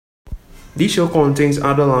This show contains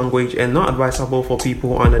adult language and not advisable for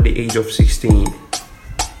people under the age of 16.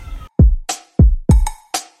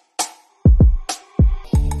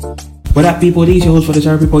 What up, people? This is your host for the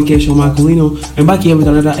Therapy Podcast Show, Marcolino. I'm back here with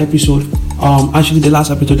another episode. Actually, the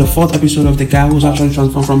last episode, the fourth episode of the guy who's actually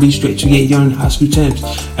transformed from being straight to get young high school terms.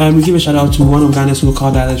 We give a shout out to one of Ghana's local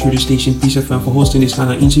dialect radio station, Peace FM, for hosting this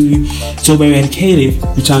kind of interview. So very educative.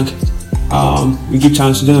 We thank, we give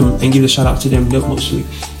chance to them and give a shout out to them mostly.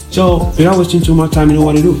 So without wasting too much time, you know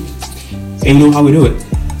what to do, and you know how we do it.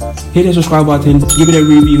 Hit the subscribe button, give it a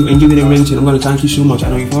review, and give it a rating. I'm going to thank you so much. I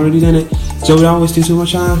know you've already done it. So without wasting too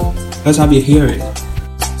much time, let's have you hear it.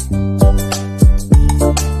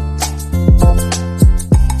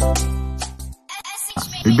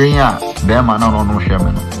 Benya Bema no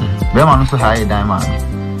shaman. Bema no so high diamond.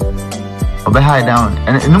 Obe high down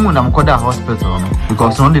and no one am koda hospital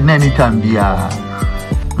because on the anytime be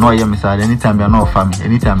no yamisade anytime be no family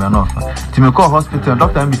anytime be no fa. Ti me call hospital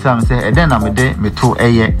doctor be say e den na me de me to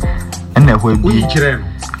eye and na ho bi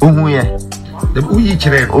ohu ye the uyi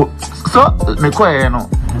chire so me call ye no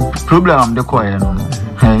problem the call ye no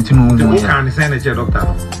ti no the can say na doctor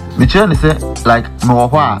me chere say like me wo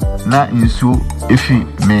ho a na insu efi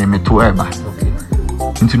me to eba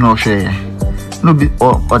nti no hwe no bi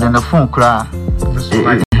o den the phone kra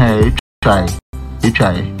try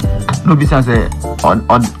no bi say on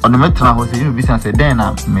the metra ho say no bi say den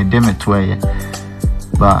na me de me to eye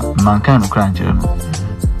ba man kan no kra nchire no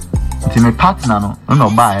nti me partner no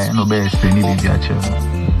ba no be explain ni bi a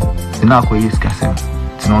chere na ko yes kasem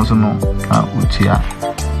ti no so no utia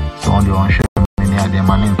so on the one share ni ade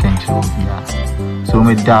man nkan chire bia. So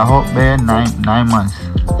me da ho be 9 months.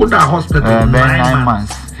 Who da hospital? 9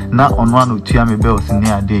 months. Na on one utia me bills ni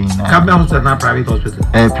ade na. Come hospital na private hospital.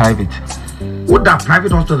 Private. Who da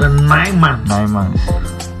private hospital 9 months? 9 months.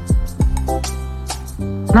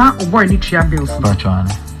 Na boy ni tia bills.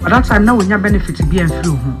 Bachwana. But that time na wonya benefit bi en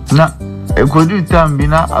free ho. Na e go do time bi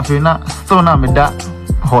na afina still na me da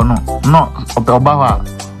ho no oba ho a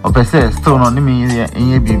opese still no ni me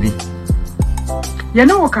enye bibi. You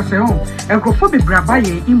know what I say? Encrofo be braba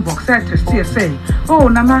ye inbox say, oh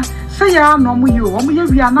nana, say ya no mu you, omu ye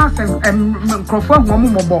wi ana say encrofo hu omu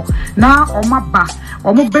mobo na oma ba,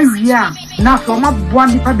 omu be wi a na so oma boa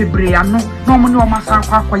nipa bebre ano na omu ne oma san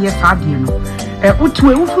kwa akoye saade no.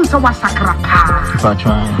 Utwe ufu so wasakra pa.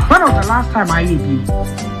 When was the last time I did?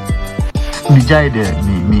 Bijai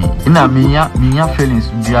me. Ina minya feelings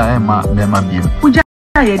bia ma be ma biem. Uja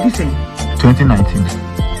ye di say 2019.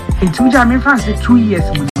 It's Uja me fancy 2 years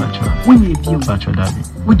when you do Bacho daddy.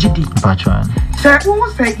 Ujidi. Bacho. Sir,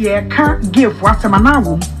 who say ye can't give what a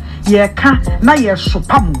manawum, ye can't na ye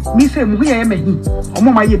sopamu. Me say, we are me, or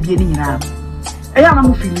my ye be in now. I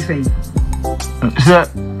am feel say. Sir,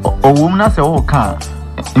 a woman as a whole car,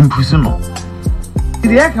 impossible.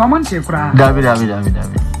 The air common to cry. David.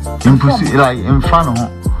 Impossible, like in front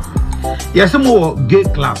of yes, some more gay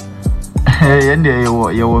club. And they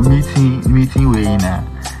were meeting way in a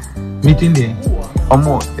meeting there. Or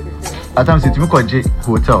more. At times it's J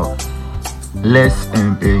hotel. Less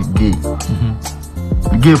gay.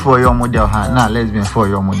 Gay for your model, now lesbian for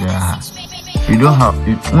your model. You don't have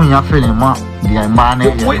when you're feeling more the man.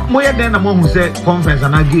 More than a mom who said conference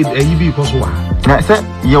and I gave a EB because what? I said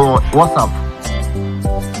your WhatsApp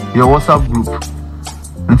group.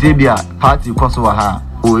 Until be a party because of her,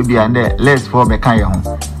 or be and there less for Bekaya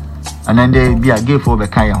home. And then they be a gay for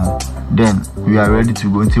Bekaya home. Then we are ready to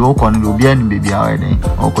go until all corner will be any baby already.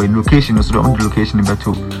 Or location is the location in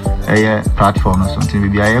better a platform or something.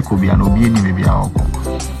 Maybe I could be an obedient maybe our.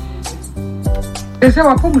 They say,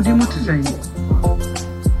 what would you to say?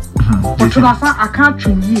 But I can't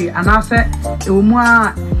trim ye, and I said, it will more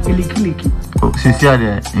a licky. Oh,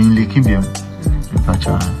 Cecilia in Likibium.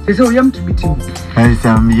 They say, young to be team. I say,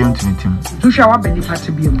 I'm young to meet him. To show up any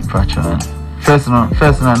party beam. First,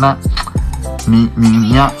 not. Me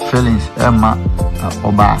feelings Emma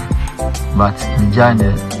Oba, but me jane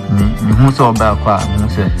me who so Oba kwa who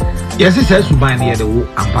say yes it says to buy near the wo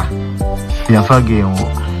ampa ya fa game wo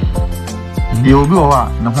ye obi o wa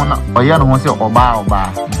na ho na oya no ho say Oba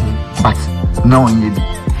but no onye bi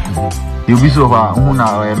ye obi so wa hu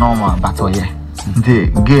na o normal but oye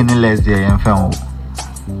nti gay ni less there yan fa wo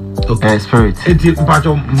okay spirit enti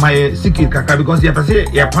mpacho my secret kaka because ya pase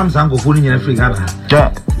ya pam sango fo ni nyina free Ghana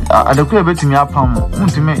adekwa betimi apam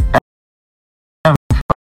untime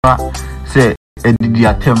say edidi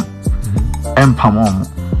atem empam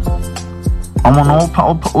omo no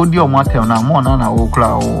odi omo atem na mo na wo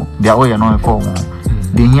kra wo dia wo ye no inform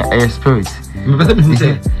dey here spirit me pese me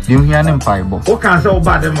say dey here na mpaibo o kan say o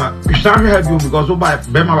ba dem a hwa have you because o ba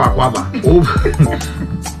be ma ba kwa ba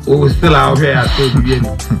o still out here at so bien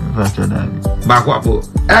back up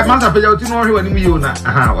master page out no hwe wani you na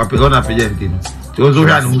aha wa page na page ntino ti ozo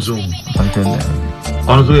hwe anu so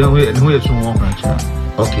onzo hwe so won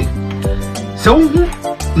okay so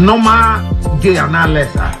normal gay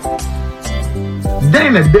analysis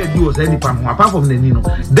then a dead you say nipa ho apart from the nino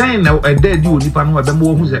then a dead you nipa no be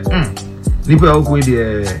mo hu say nipa o ko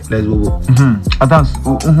dey let's go adams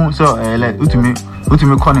so let utumi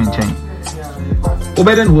call chain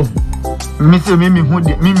obeden wo me say me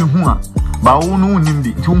hu a ba wo no nim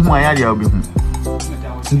di tu hu aya dia obi hu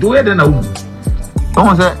ndo eden na wo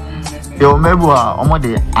o say yo mebu a omo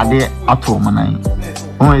de ade ato mo nan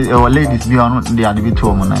o ladies bi on de ade bi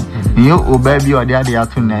to mo nan you oba bi o de ade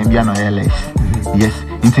ato nan bi na yes yes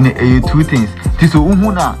intine two things tiso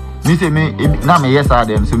hu na me say me na me yes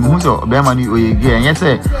adam so me hu so be ma ni oyege en yes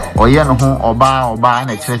oye no ho oba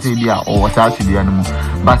na kire say dia o wasa ti dia no mu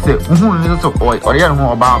ba say hu ni so oye no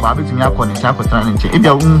ho oba betumi akọ ni cha akọtara ni nche e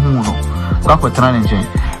bia hu no akọtara ni nche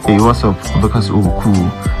what's up because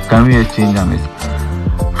cool can we exchange them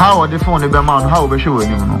how the phone be man how be show ni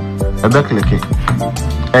no e be click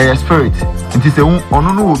spirit nti say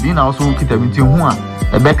onu no obi na so kita bi ti hu a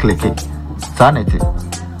e be click sanity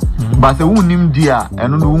but say hu nim dia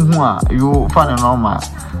eno no hu a you fan normal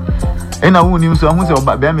ena hu nim so hu say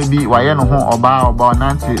oba be me bi waye no ho oba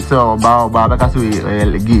nanti so oba be ka so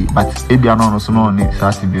gay but e bia no so no ni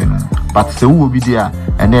sasi bi no but say hu obi dia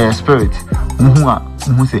and spirit hu a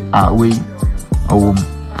hu say we owom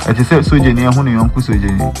eti say soja ni hu no yonku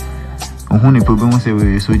soja ni hu ni problem say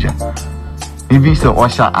we soja ibi say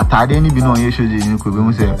osha atade ni bi no ye soja ni ko be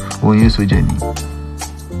hu say o ye soja ni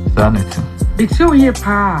sanity eti o ye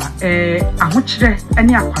pa ahokyere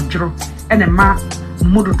ene akwadworo ene ma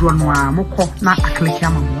mododo no a mokọ na akleki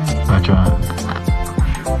ama mo acha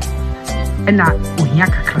ena ohia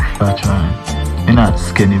kakra acha ena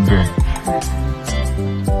skinny bread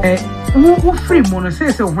wo free mo no say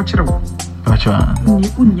ahokyere wo acha ni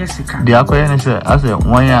unya sika de akoye ne say ase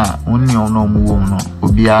wan ya unni ono mu wo no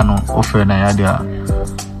obia no ofre na ya de a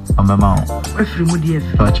amema o afiri mu de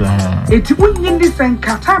afiri acha eti unyi ndi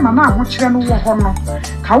senka time na ahokyere no wo ho no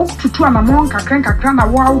ka wo tutu anamon kakra na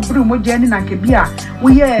wo awbiri mo jani na nke bia wo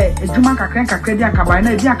ye adwuma kakra dia ka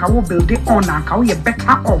na bia ka wo build on na ka wo ye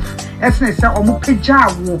better off esne say omo peja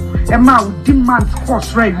wo e ma wo demand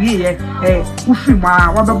course right wie wo fi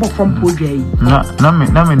ma wa bebo from podwai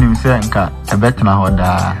na me nim say nka e betna ho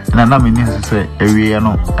da na me nim say ewie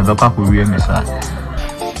no e be kwa ko wie me sa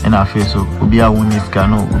ina fe so obi a woni ska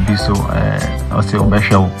no obi so o se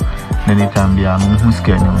obehwe na ni tambia no hu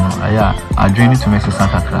ska ni no aya adwene to me sesa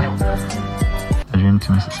kakra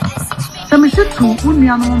so me se tu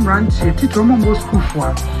unia no mrantie tito mo school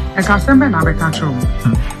for e ka sembe na be ka chiro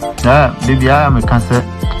baby I am can say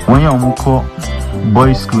when you call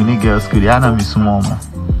boys school ni girls school ya na me sumo mo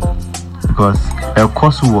because a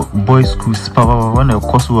course work boys schools papa when a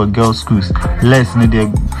course work girls schools less ni dey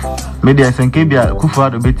media senke bia kufu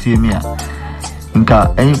ado betie mi a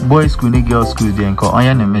nka boys school ni girls school dey nka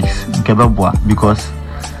onya na mix nke beboa because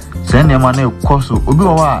sen ne ma na course obi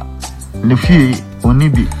wo a ne fie oni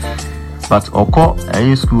bi but oko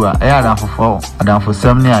school a adanfo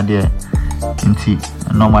sem ne ade nti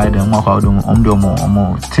normal dem mo kwa do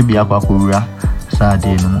mo tibia kwa wura sa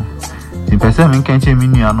de no mo ti pese mi nkenche mi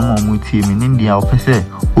nua no mo tie mi ndia o pese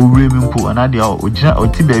o wure mi mpo anade o gina o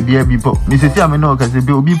ti bia bi po mi sesi ame no ka se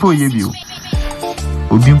bi obi po ye bi o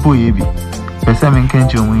obi mpo ye bi pese mi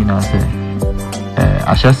nkenche o mu ina se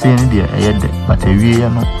ahyase ne de eyede but ewie ye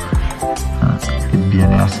no bia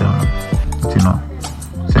na ase no ti no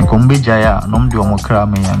senkombe jaya nom de omo kra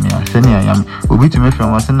me ya sene ya obi tu me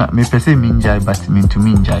from se na me pese mi njai but me to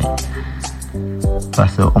mi njai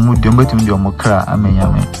pase omo de omo tu de omo kra amenya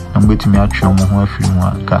me na mbetu mi atwe omo ho afiri mu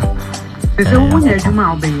aka ese wo nya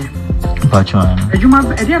adwuma obeye bachwan adwuma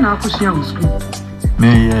e dia na akosia wo school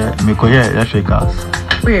me koye electricals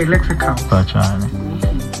we electrical bachwan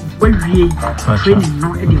we training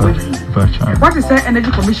no e dey bachwan what is the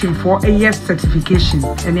energy commission for a year certification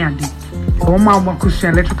any ade Oma makusia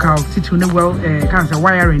electrical city ne well cancer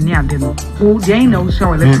wiring ni ade no o dey na usia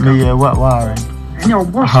electrical me wiring any o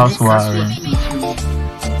boss house wiring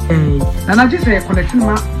na na just connect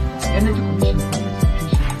ma energy commission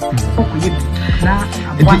for certification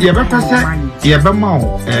na ye be pese ye be ma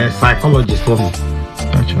psychologist wo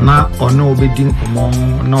na ono obedin komo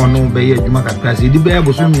na ono be ye adwuma kakra se di be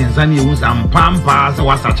eboso miensa na ewu sampampa se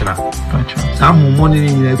wasachira sa mo ne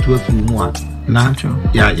nyina tu afiri mu a na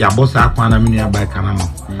ya boss akwa na menu abai kana ma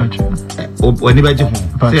oni be je ho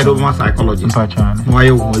say do ma psychologist no aye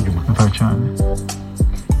ho adwuma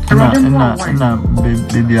na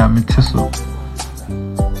baby am teso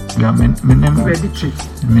Yeah, me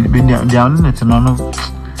down in it, no.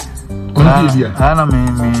 I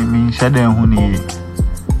shut down who need.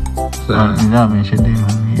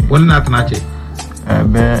 When not much.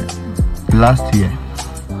 Last year.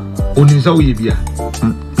 Only so we be.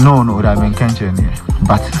 No, that been cancer here.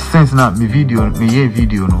 But since now, me video no,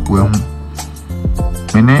 we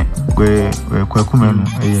Kwakumenu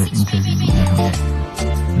interview.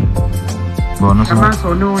 Bonus.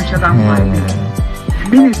 No, shut down.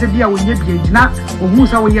 Meaning, said, "Dear, when you be now,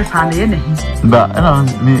 who's our yes, honey." But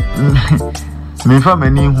me from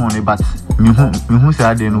any honey, but me who said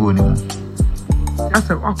I didn't know him. That's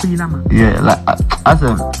a awkward number. Yeah, like as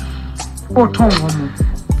a tone.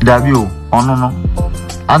 W, oh no.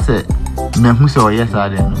 I said, me who saw yes, I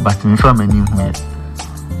didn't, but me from any honey.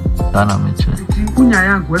 Dana Mitchell. Punya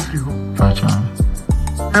young Wesley.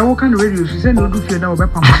 I walk on the radio, she said, no, do fear now.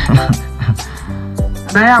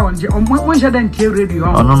 Now, when you didn't hear radio,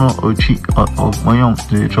 I don't know, or cheat or my young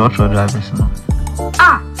church drivers.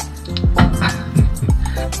 Ah,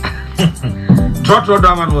 Trotro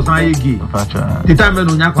Daman was I gay. The time when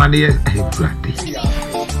you one day,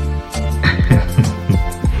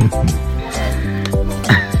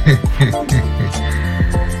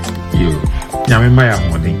 you, Yammy, my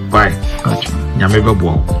money. Bye. Gotcha. Yammy,